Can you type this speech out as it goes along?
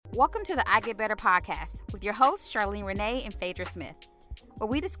Welcome to the I Get Better podcast with your hosts, Charlene Renee and Phaedra Smith, where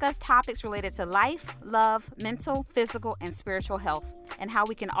we discuss topics related to life, love, mental, physical, and spiritual health, and how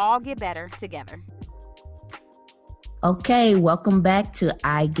we can all get better together. Okay, welcome back to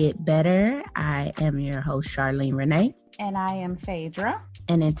I Get Better. I am your host, Charlene Renee. And I am Phaedra.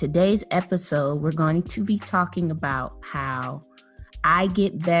 And in today's episode, we're going to be talking about how I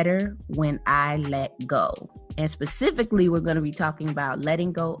get better when I let go. And specifically, we're going to be talking about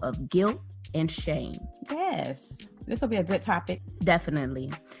letting go of guilt and shame. Yes, this will be a good topic.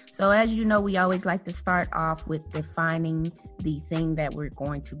 Definitely. So as you know, we always like to start off with defining the thing that we're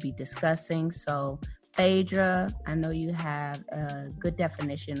going to be discussing. So Phaedra, I know you have a good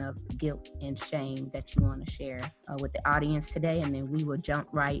definition of guilt and shame that you want to share with the audience today, and then we will jump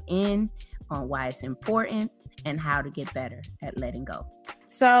right in on why it's important and how to get better at letting go.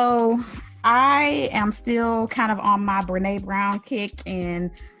 So I am still kind of on my Brene Brown kick, and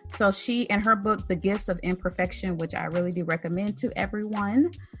so she, in her book, The Gifts of Imperfection, which I really do recommend to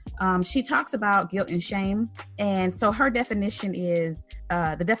everyone, she talks about guilt and shame. And so her definition is,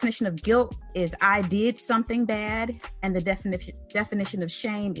 the definition of guilt is I did something bad. And the definition of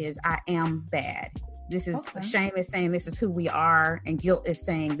shame is I am bad. This is, okay. Shame is saying this is who we are. And guilt is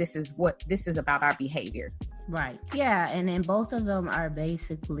saying this is about our behavior. Right. Yeah. And then both of them are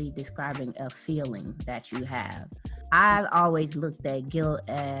basically describing a feeling that you have. I've always looked at guilt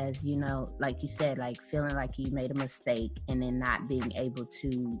as, like you said, like feeling like you made a mistake and then not being able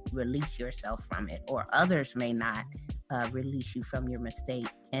to release yourself from it, or others may not release you from your mistake.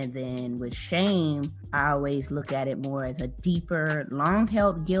 And then with shame, I always look at it more as a deeper,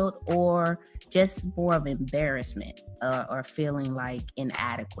 long-held guilt, or just more of embarrassment or feeling like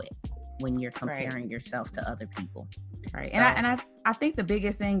inadequate when you're comparing yourself to other people. Right. So, and I think the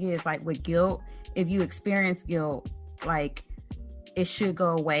biggest thing is, like, with guilt, if you experience guilt, like, it should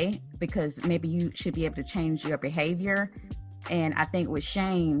go away because maybe you should be able to change your behavior. And I think with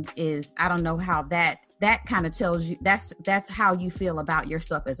shame is, I don't know how that kind of tells you that's how you feel about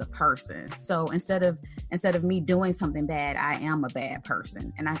yourself as a person. So instead of me doing something bad, I am a bad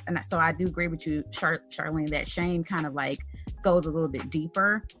person. And so I do agree with you, Charlene, that shame kind of like goes a little bit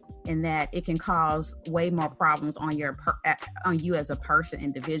deeper, in that it can cause way more problems on you as a person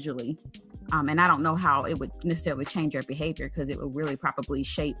individually. And I don't know how it would necessarily change your behavior, because it would really probably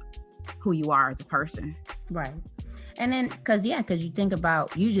shape who you are as a person. Right. And then, because you think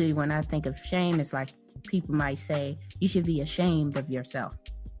about, usually when I think of shame, it's like people might say you should be ashamed of yourself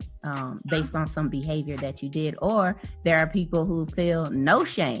based on some behavior that you did. Or there are people who feel no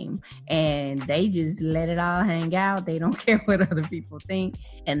shame and they just let it all hang out. They don't care what other people think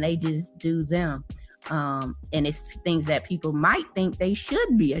and they just do them. And it's things that people might think they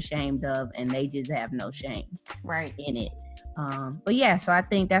should be ashamed of, and they just have no shame in it. But yeah, so I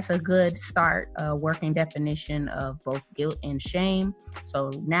think that's a good start, working definition of both guilt and shame.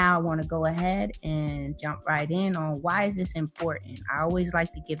 So now I want to go ahead and jump right in on why is this important. I always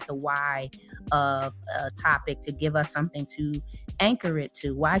like to give the why of a topic to give us something to anchor it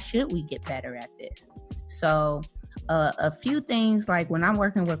to. Why should we get better at this? So a few things, like when I'm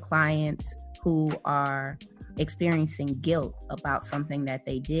working with clients who are experiencing guilt about something that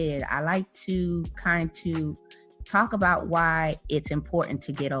they did, I like to talk about why it's important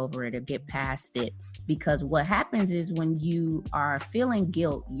to get over it or get past it. Because what happens is when you are feeling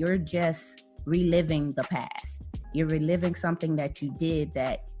guilt, you're just reliving the past. You're reliving something that you did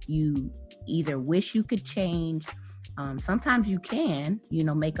that you either wish you could change. Sometimes you can,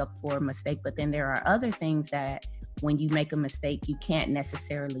 make up for a mistake, but then there are other things that when you make a mistake, you can't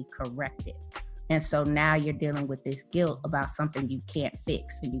necessarily correct it. And so now you're dealing with this guilt about something you can't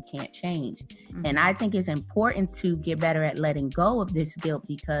fix and you can't change. Mm-hmm. And I think it's important to get better at letting go of this guilt,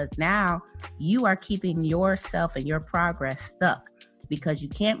 because now you are keeping yourself and your progress stuck, because you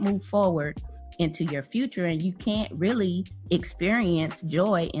can't move forward into your future and you can't really experience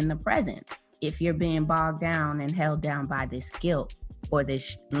joy in the present if you're being bogged down and held down by this guilt or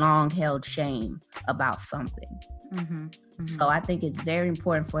this long-held shame about something. Mm-hmm. Mm-hmm. So I think it's very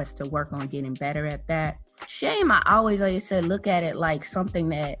important for us to work on getting better at that. Shame, I always, like I said, look at it like something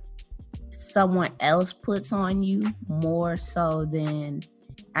that someone else puts on you, more so than,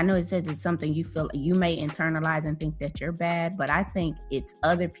 I know it says it's something you feel you may internalize and think that you're bad, but I think it's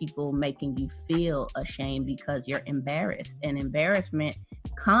other people making you feel ashamed because you're embarrassed. And embarrassment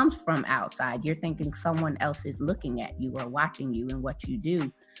comes from outside. You're thinking someone else is looking at you or watching you and what you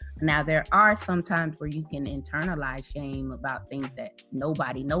do. Now, there are some times where you can internalize shame about things that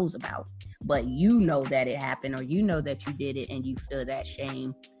nobody knows about, but you know that it happened, or you know that you did it, and you feel that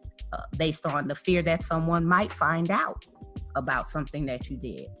shame based on the fear that someone might find out. about something that you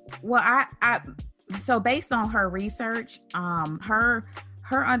did? Well, so based on her research,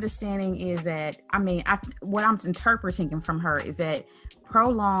 her understanding is that, what I'm interpreting from her is that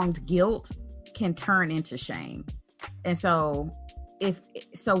prolonged guilt can turn into shame. And so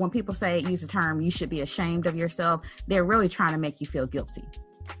when people use the term, you should be ashamed of yourself, they're really trying to make you feel guilty.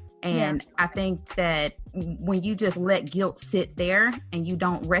 And I think that when you just let guilt sit there and you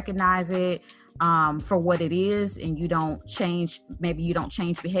don't recognize it for what it is, and you don't change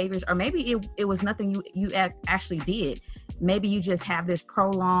behaviors, or maybe it was nothing you actually did. Maybe you just have this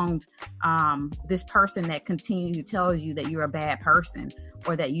prolonged, this person that continually tells you that you're a bad person,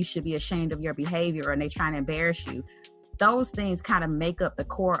 or that you should be ashamed of your behavior, and they trying to embarrass you. Those things kind of make up the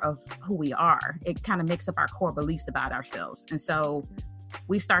core of who we are. It kind of makes up our core beliefs about ourselves. And so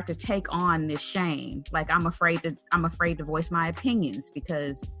we start to take on this shame. Like, I'm afraid to voice my opinions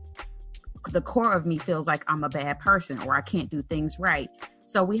because the core of me feels like I'm a bad person, or I can't do things right.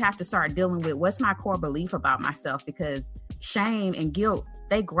 So we have to start dealing with, what's my core belief about myself? Because shame and guilt,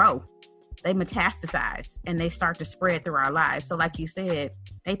 they grow, they metastasize, and they start to spread through our lives. So like you said,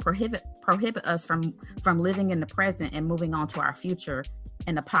 they prohibit us from living in the present and moving on to our future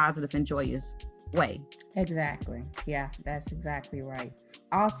in a positive and joyous way. Exactly. Yeah, that's exactly right.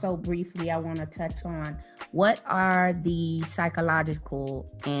 Also, briefly, I want to touch on, what are the psychological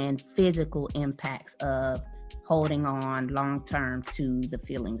and physical impacts of holding on long term to the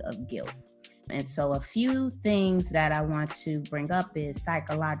feeling of guilt? And so a few things that I want to bring up is,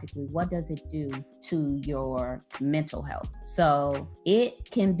 psychologically, what does it do to your mental health? So it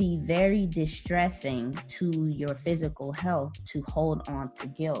can be very distressing to your physical health to hold on to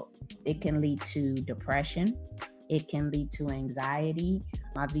guilt. It can lead to depression. It can lead to anxiety.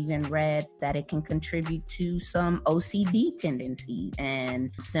 I've even read that it can contribute to some OCD tendencies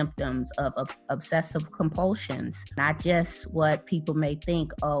and symptoms of obsessive compulsions. Not just what people may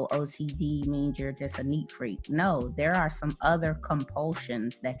think, oh, OCD means you're just a neat freak. No, there are some other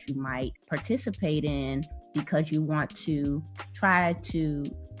compulsions that you might participate in because you want to try to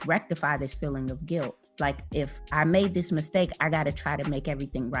rectify this feeling of guilt. Like, if I made this mistake, I got to try to make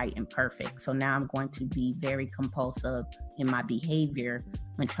everything right and perfect. So now I'm going to be very compulsive in my behavior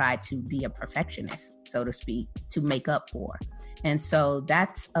and try to be a perfectionist, so to speak, to make up for. And so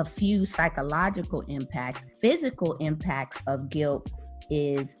that's a few psychological impacts. Physical impacts of guilt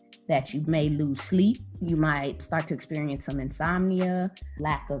is that you may lose sleep. You might start to experience some insomnia,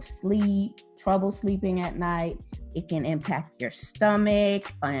 lack of sleep, trouble sleeping at night. It can impact your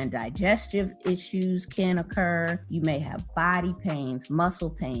stomach, and digestive issues can occur. You may have body pains, muscle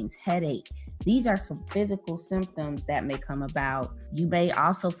pains, headache. These are some physical symptoms that may come about. You may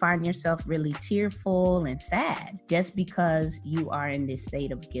also find yourself really tearful and sad just because you are in this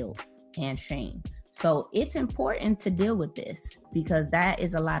state of guilt and shame. So it's important to deal with this, because that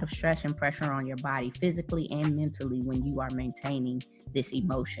is a lot of stress and pressure on your body, physically and mentally, when you are maintaining this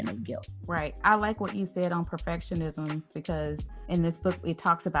emotion of guilt. Right. I like what you said on perfectionism, because in this book, it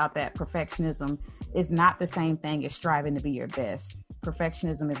talks about that perfectionism is not the same thing as striving to be your best.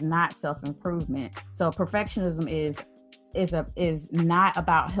 Perfectionism is not self-improvement. So perfectionism is not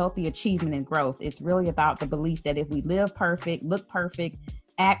about healthy achievement and growth. It's really about the belief that if we live perfect, look perfect,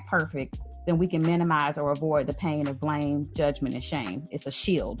 act perfect, then we can minimize or avoid the pain of blame, judgment, and shame. It's a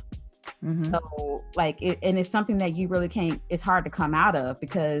shield. Mm-hmm. So and it's something that you really can't, it's hard to come out of,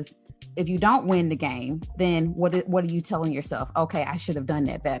 because if you don't win the game, then what are you telling yourself? Okay, I should have done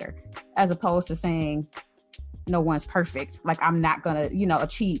that better. As opposed to saying, no one's perfect. Like, I'm not going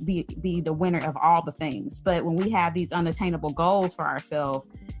to, be the winner of all the things. But when we have these unattainable goals for ourselves,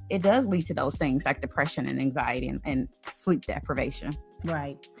 it does lead to those things like depression and anxiety and sleep deprivation.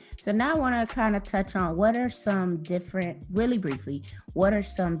 Right. So now I want to kind of touch on, really briefly, what are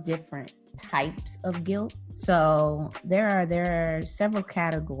some different types of guilt? So there are several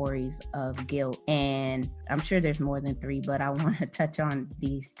categories of guilt, and I'm sure there's more than 3, but I want to touch on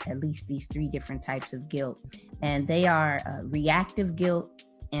at least these 3 different types of guilt. And they are reactive guilt,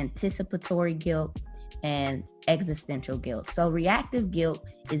 anticipatory guilt, and existential guilt. So reactive guilt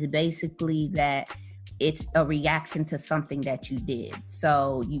is basically that it's a reaction to something that you did.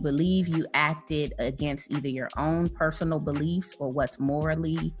 So you believe you acted against either your own personal beliefs or what's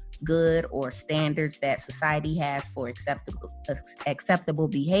morally good or standards that society has for acceptable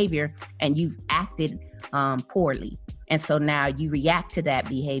behavior, and you've acted poorly. And so now you react to that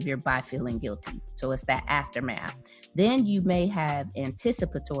behavior by feeling guilty. So it's that aftermath. Then you may have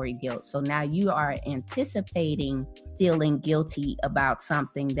anticipatory guilt. So now you are anticipating feeling guilty about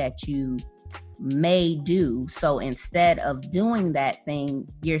something that you may do. So instead of doing that thing,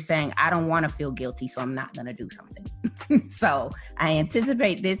 you're saying, I don't want to feel guilty, so I'm not going to do something. So I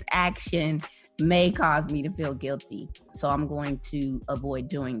anticipate this action may cause me to feel guilty, so I'm going to avoid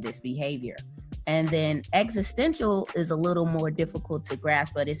doing this behavior. And then existential is a little more difficult to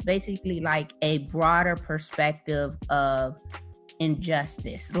grasp, but it's basically like a broader perspective of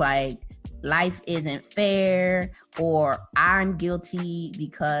injustice, like life isn't fair, or I'm guilty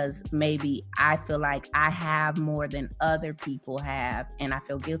because maybe I feel like I have more than other people have, and I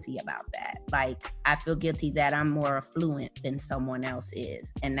feel guilty about that. Like, I feel guilty that I'm more affluent than someone else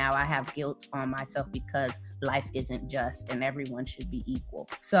is, and now I have guilt on myself because life isn't just and everyone should be equal.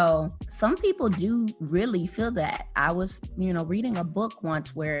 So some people do really feel that. I was, reading a book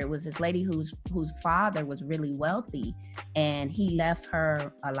once where it was this lady whose father was really wealthy, and he left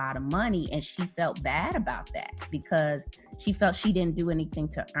her a lot of money, and she felt bad about that because she felt she didn't do anything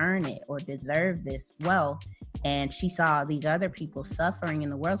to earn it or deserve this wealth. And she saw these other people suffering in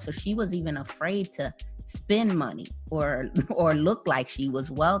the world. So she was even afraid to spend money or look like she was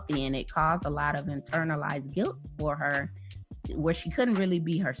wealthy. And it caused a lot of internalized guilt for her, where she couldn't really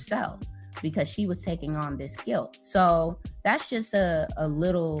be herself because she was taking on this guilt. So that's just a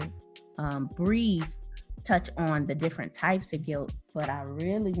little brief touch on the different types of guilt. But I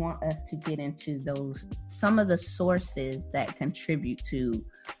really want us to get into some of the sources that contribute to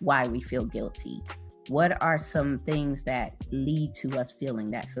why we feel guilty. What are some things that lead to us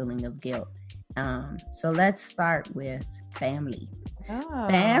feeling that feeling of guilt? So let's start with family.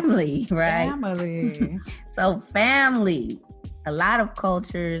 Family, right? Family. So family, a lot of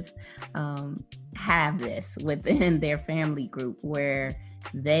cultures have this within their family group where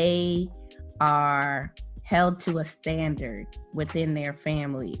they are held to a standard within their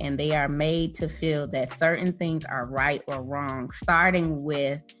family, and they are made to feel that certain things are right or wrong, starting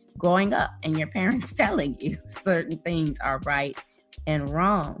with growing up and your parents telling you certain things are right and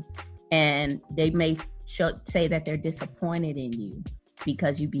wrong. And they may say that they're disappointed in you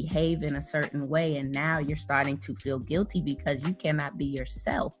because you behave in a certain way, and now you're starting to feel guilty because you cannot be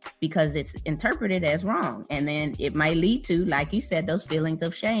yourself because it's interpreted as wrong. And then it might lead to, like you said, those feelings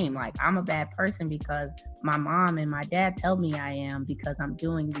of shame, like I'm a bad person because my mom and my dad tell me I am, because I'm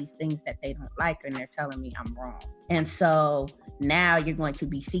doing these things that they don't like and they're telling me I'm wrong. And so now you're going to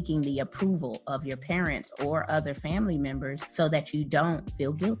be seeking the approval of your parents or other family members so that you don't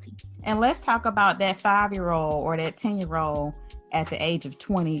feel guilty. And let's talk about that 5-year-old or that 10-year-old at the age of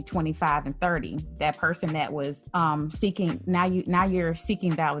 20, 25, and 30, that person that was seeking, now you're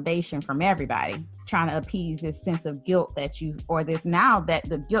seeking validation from everybody, trying to appease this sense of guilt that you, or this now that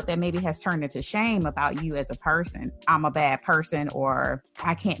the guilt that maybe has turned into shame about you as a person. I'm a bad person, or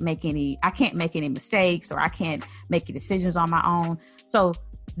I can't make any mistakes, or I can't make any decisions on my own. So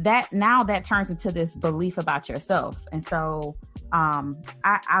that now that turns into this belief about yourself. And so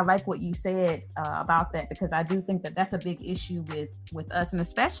I like what you said about that, because I do think that that's a big issue with us, and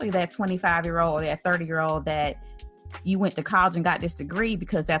especially that 25-year-old or that 30-year-old that you went to college and got this degree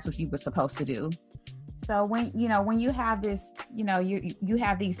because that's what you were supposed to do. So when you have this, you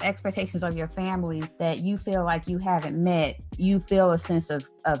have these expectations of your family that you feel like you haven't met, you feel a sense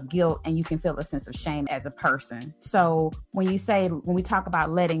of guilt, and you can feel a sense of shame as a person. So when we talk about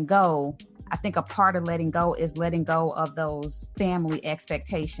letting go, I think a part of letting go is letting go of those family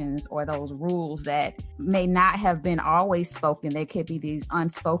expectations or those rules that may not have been always spoken. There could be these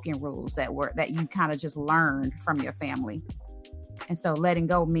unspoken rules that you kind of just learned from your family. And so letting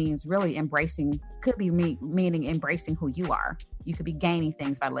go means really meaning embracing who you are. You could be gaining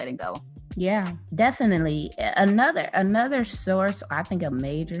things by letting go. Yeah, definitely. Another source, I think a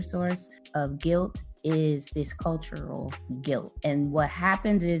major source of guilt is this cultural guilt. And what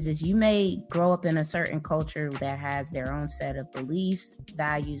happens is you may grow up in a certain culture that has their own set of beliefs,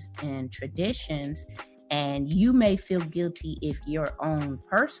 values, and traditions, and you may feel guilty if your own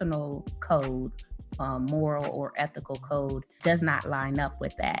personal code, moral or ethical code, does not line up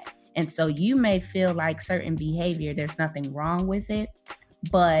with that. And so you may feel like certain behavior, there's nothing wrong with it,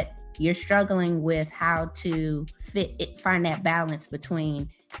 but you're struggling with how to find that balance between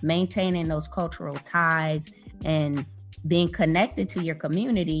maintaining those cultural ties and being connected to your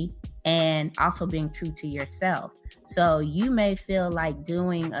community and also being true to yourself. So you may feel like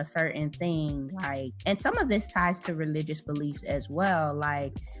doing a certain thing, and some of this ties to religious beliefs as well,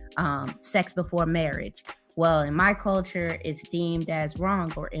 like sex before marriage. Well, in my culture, it's deemed as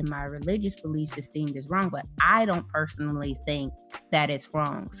wrong, or in my religious beliefs, it's deemed as wrong, but I don't personally think that it's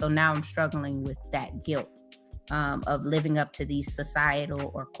wrong. So now I'm struggling with that guilt of living up to these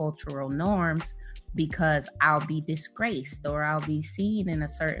societal or cultural norms because I'll be disgraced or I'll be seen in a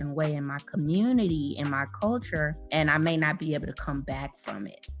certain way in my community, in my culture, and I may not be able to come back from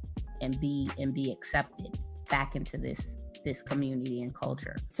it and be accepted back into this community and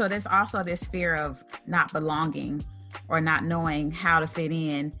culture. So there's also this fear of not belonging or not knowing how to fit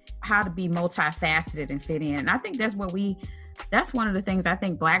in, how to be multifaceted and fit in. And I think that's one of the things I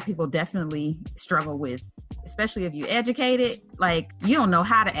think Black people definitely struggle with, especially if you're educated. Like, you don't know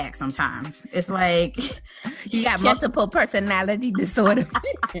how to act sometimes. It's like you got multiple personality disorder.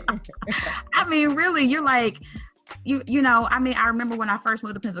 I mean, really, you're like, you know, I mean, I remember when I first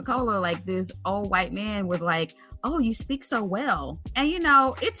moved to Pensacola, like this old white man was like, "Oh, you speak so well." And, you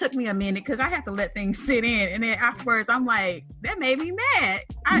know, it took me a minute because I had to let things sit in. And then afterwards, I'm like, that made me mad.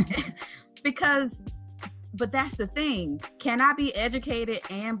 But that's the thing. Can I be educated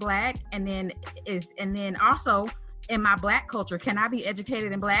and Black? And then also in my Black culture, can I be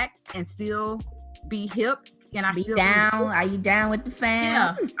educated and Black and still be hip? Can I still down? Are you down with the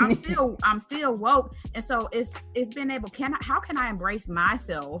fam? Yeah, I'm still woke. And so it's been able, how can I embrace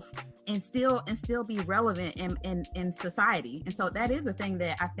myself and still be relevant in society? And so that is a thing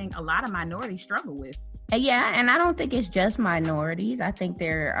that I think a lot of minorities struggle with. Yeah, and I don't think it's just minorities. I think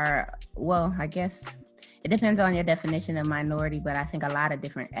there are, well, I guess it depends on your definition of minority, but I think a lot of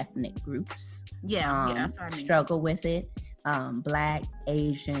different ethnic groups that's what I mean. Struggle with it. Black,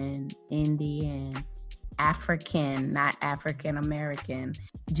 Asian, Indian, African, not African American,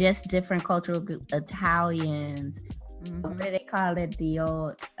 just different cultural groups, Italians. Mm-hmm. What do they call it? The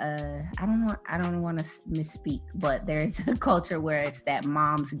old, I don't want to misspeak, but there's a culture where it's that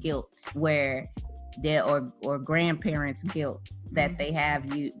mom's guilt, where or grandparents' guilt that they have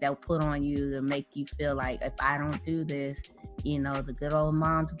they'll put on you to make you feel like, if I don't do this, you know, the good old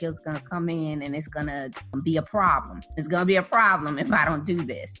mom's guilt's gonna come in and it's gonna be a problem. It's gonna be a problem if I don't do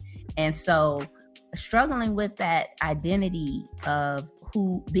this. And so struggling with that identity of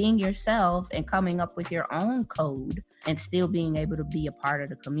being yourself and coming up with your own code and still being able to be a part of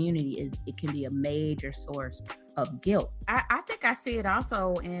the community it can be a major source of guilt. I think I see it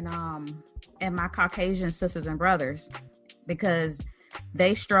also in my Caucasian sisters and brothers, because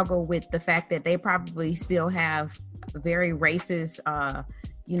they struggle with the fact that they probably still have very racist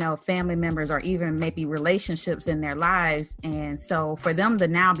family members or even maybe relationships in their lives. And so for them to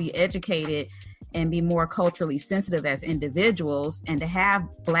now be educated and be more culturally sensitive as individuals, and to have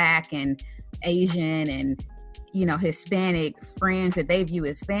Black and Asian and, you know, Hispanic friends that they view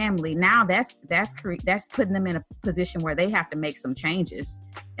as family, now that's putting them in a position where they have to make some changes.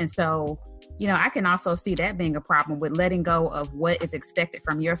 And so, you know, I can also see that being a problem with letting go of what is expected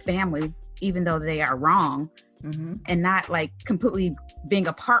from your family, even though they are wrong, and not like completely being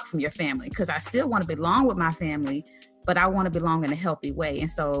apart from your family, because I still want to belong with my family, but I want to belong in a healthy way. And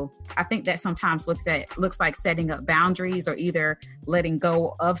so I think that sometimes looks like setting up boundaries, or either letting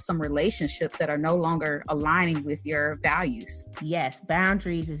go of some relationships that are no longer aligning with your values. Yes,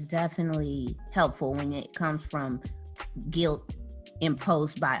 boundaries is definitely helpful when it comes from guilt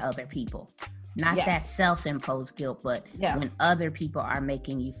imposed by other people. Not that self-imposed guilt, but when other people are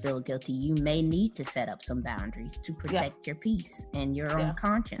making you feel guilty, you may need to set up some boundaries to protect your peace and your own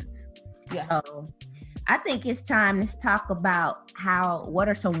conscience. So I think it's time to talk about what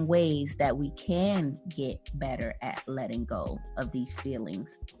are some ways that we can get better at letting go of these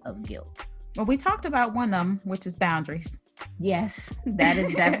feelings of guilt. Well, we talked about one of them, which is boundaries. Yes, that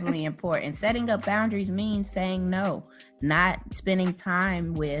is definitely important. Setting up boundaries means saying no, not spending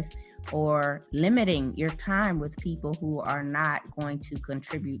time with or limiting your time with people who are not going to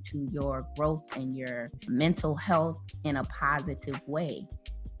contribute to your growth and your mental health in a positive way.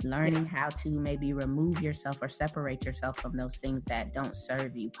 Learning how to maybe remove yourself or separate yourself from those things that don't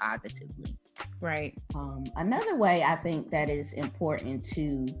serve you positively. Right. Another way I think that is important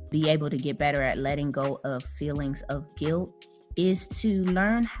to be able to get better at letting go of feelings of guilt is to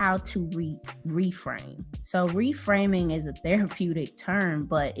learn how to reframe. So reframing is a therapeutic term,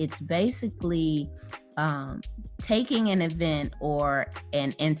 but it's basically taking an event or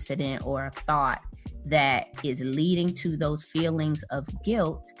an incident or a thought that is leading to those feelings of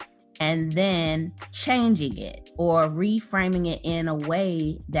guilt, and then changing it or reframing it in a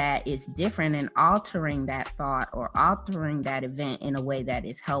way that is different and altering that thought or altering that event in a way that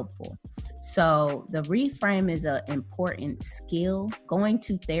is helpful. So the reframe is an important skill. Going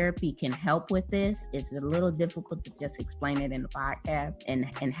to therapy can help with this. It's a little difficult to just explain it in the podcast and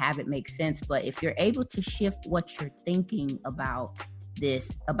have it make sense. But if you're able to shift what you're thinking about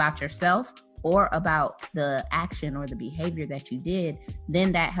yourself or about the action or the behavior that you did,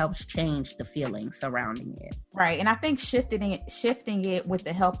 then that helps change the feeling surrounding it. Right. And I think shifting it with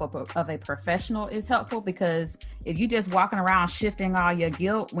the help of a professional is helpful, because if you just walking around shifting all your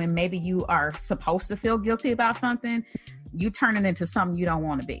guilt when maybe you are supposed to feel guilty about something, you turn it into something you don't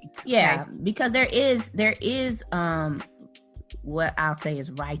want to be. Yeah, okay? Because there is what I'll say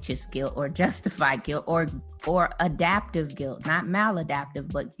is righteous guilt or justified guilt or adaptive guilt, not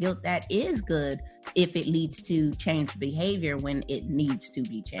maladaptive, but guilt that is good if it leads to changed behavior when it needs to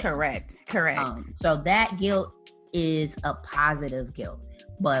be changed. Correct. So that guilt is a positive guilt.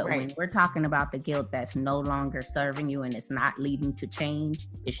 But when we're talking about the guilt that's no longer serving you and it's not leading to change,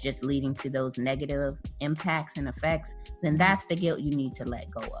 it's just leading to those negative impacts and effects, then that's the guilt you need to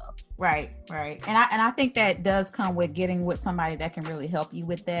let go of. Right. And I think that does come with getting with somebody that can really help you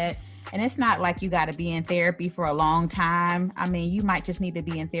with that. And it's not like you got to be in therapy for a long time. I mean, you might just need to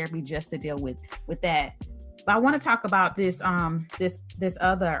be in therapy just to deal with that. But I want to talk about this this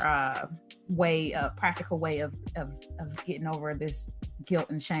other practical way of getting over this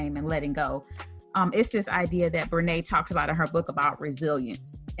guilt and shame and letting go. It's this idea that Brene talks about in her book about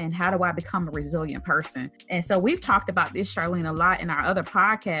resilience and how do I become a resilient person. And so we've talked about this, Charlene, a lot in our other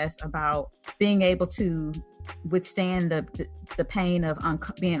podcasts about being able to withstand the pain of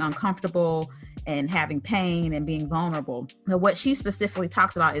being uncomfortable and having pain and being vulnerable. But what she specifically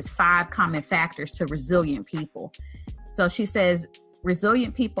talks about is 5 common factors to resilient people. So she says,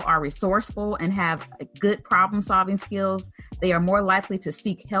 resilient people are resourceful and have good problem-solving skills. They are more likely to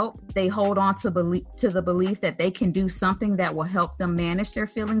seek help. They hold on to the belief that they can do something that will help them manage their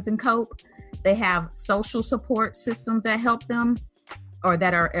feelings and cope. They have social support systems that help them or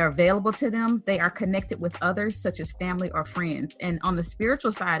that are available to them. They are connected with others, such as family or friends. And on the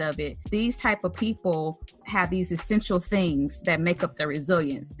spiritual side of it, these type of people have these essential things that make up their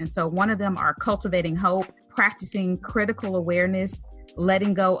resilience. And so one of them are cultivating hope, practicing critical awareness,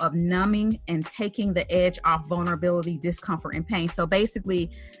 letting go of numbing, and taking the edge off vulnerability, discomfort, and pain. So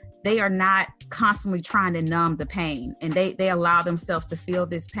basically, they are not constantly trying to numb the pain, and they allow themselves to feel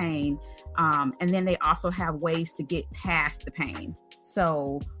this pain. And then they also have ways to get past the pain.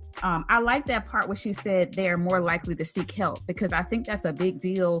 So I like that part where she said they are more likely to seek help, because I think that's a big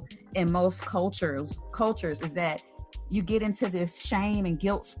deal in most cultures is that you get into this shame and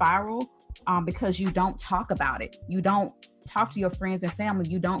guilt spiral because you don't talk about it. You don't talk to your friends and family.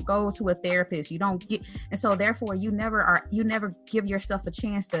 You don't go to a therapist. You don't get, and so therefore you never give yourself a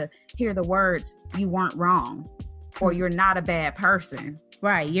chance to hear the words, you weren't wrong, or you're not a bad person.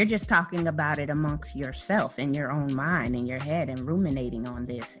 Right. You're just talking about it amongst yourself in your own mind, in your head, and ruminating on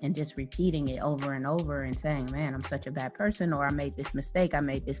this and just repeating it over and over and saying, man, I'm such a bad person, or I made this mistake.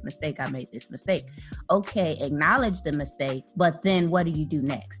 Okay, acknowledge the mistake, but then what do you do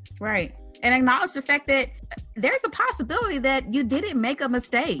next? Right. And acknowledge the fact that there's a possibility that you didn't make a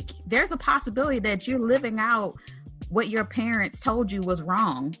mistake. There's a possibility that you're living out what your parents told you was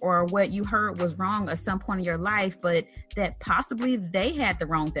wrong, or what you heard was wrong at some point in your life, but that possibly they had the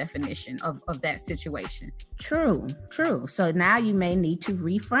wrong definition of that situation. True. So now you may need to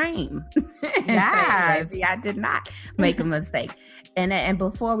reframe. Yes. Maybe I did not make a mistake. And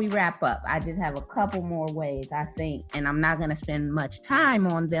before we wrap up, I just have a couple more ways, I think, and I'm not going to spend much time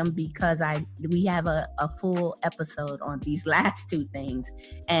on them because we have a full episode on these last 2 things.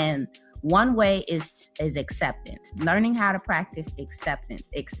 And one way is acceptance, learning how to practice acceptance,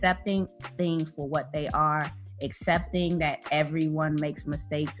 accepting things for what they are, accepting that everyone makes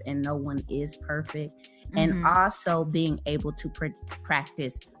mistakes and no one is perfect, and also being able to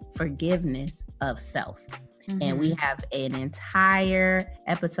practice forgiveness of self. And we have an entire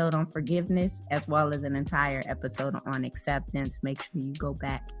episode on forgiveness as well as an entire episode on acceptance. Make sure you go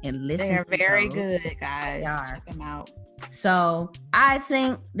back and listen. They're very good, guys. Check them out. So I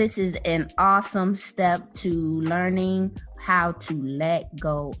think this is an awesome step to learning how to let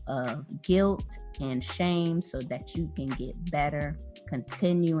go of guilt and shame so that you can get better,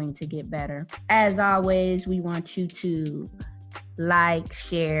 continuing to get better. As always, we want you to like,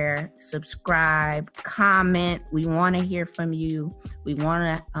 share, subscribe, comment. We want to hear from you. We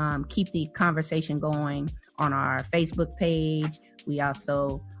want to keep the conversation going on our Facebook page. We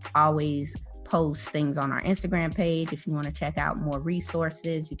also always post things on our Instagram page. If you want to check out more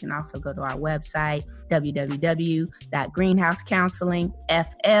resources, you can also go to our website,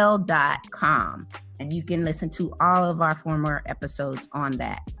 www.greenhousecounselingfl.com. And you can listen to all of our former episodes on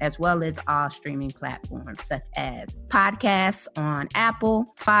that, as well as all streaming platforms such as podcasts on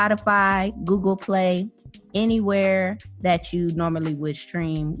Apple, Spotify, Google Play, anywhere that you normally would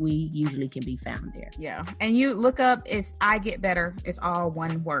stream, we usually can be found there. Yeah. And you look up, it's I Get Better. It's all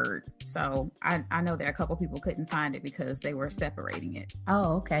one word. So I know there are a couple people couldn't find it because they were separating it.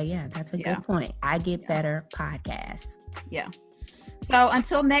 Oh, okay. Yeah, that's a good point. I Get Better podcast. Yeah. So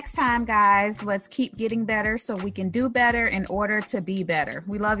until next time, guys, let's keep getting better so we can do better in order to be better.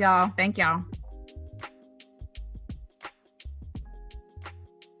 We love y'all. Thank y'all.